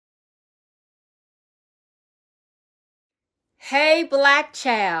Hey Black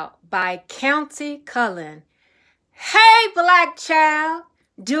Child by County Cullen. Hey Black Child,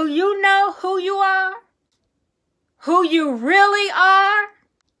 do you know who you are? Who you really are?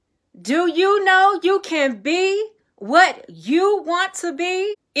 Do you know you can be what you want to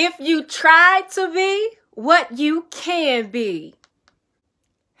be if you try to be what you can be?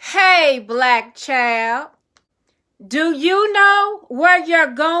 Hey Black Child, do you know where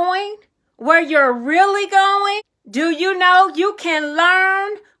you're going? Where you're really going? Do you know you can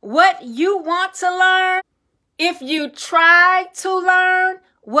learn what you want to learn if you try to learn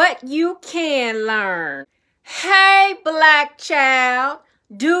what you can learn? Hey, Black Child,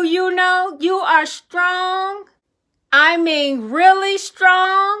 do you know you are strong? I mean, really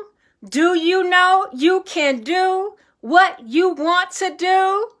strong? Do you know you can do what you want to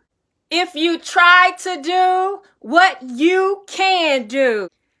do if you try to do what you can do?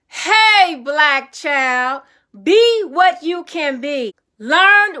 Hey, Black Child, be what you can be.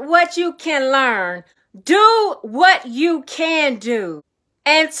 Learn what you can learn. Do what you can do.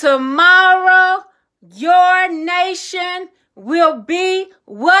 And tomorrow, your nation will be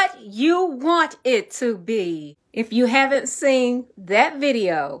what you want it to be. If you haven't seen that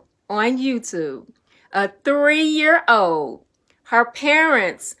video on YouTube, a 3-year-old, her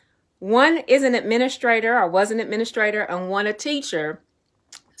parents, one is an administrator or was an administrator and one a teacher,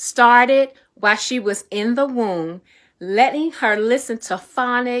 started while she was in the womb, letting her listen to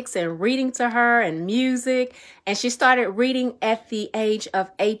phonics and reading to her and music. And she started reading at the age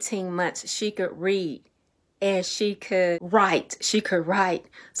of 18 months. She could read and she could write.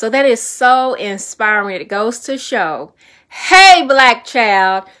 So that is so inspiring. It goes to show, hey, Black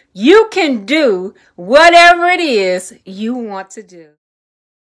Child, you can do whatever it is you want to do.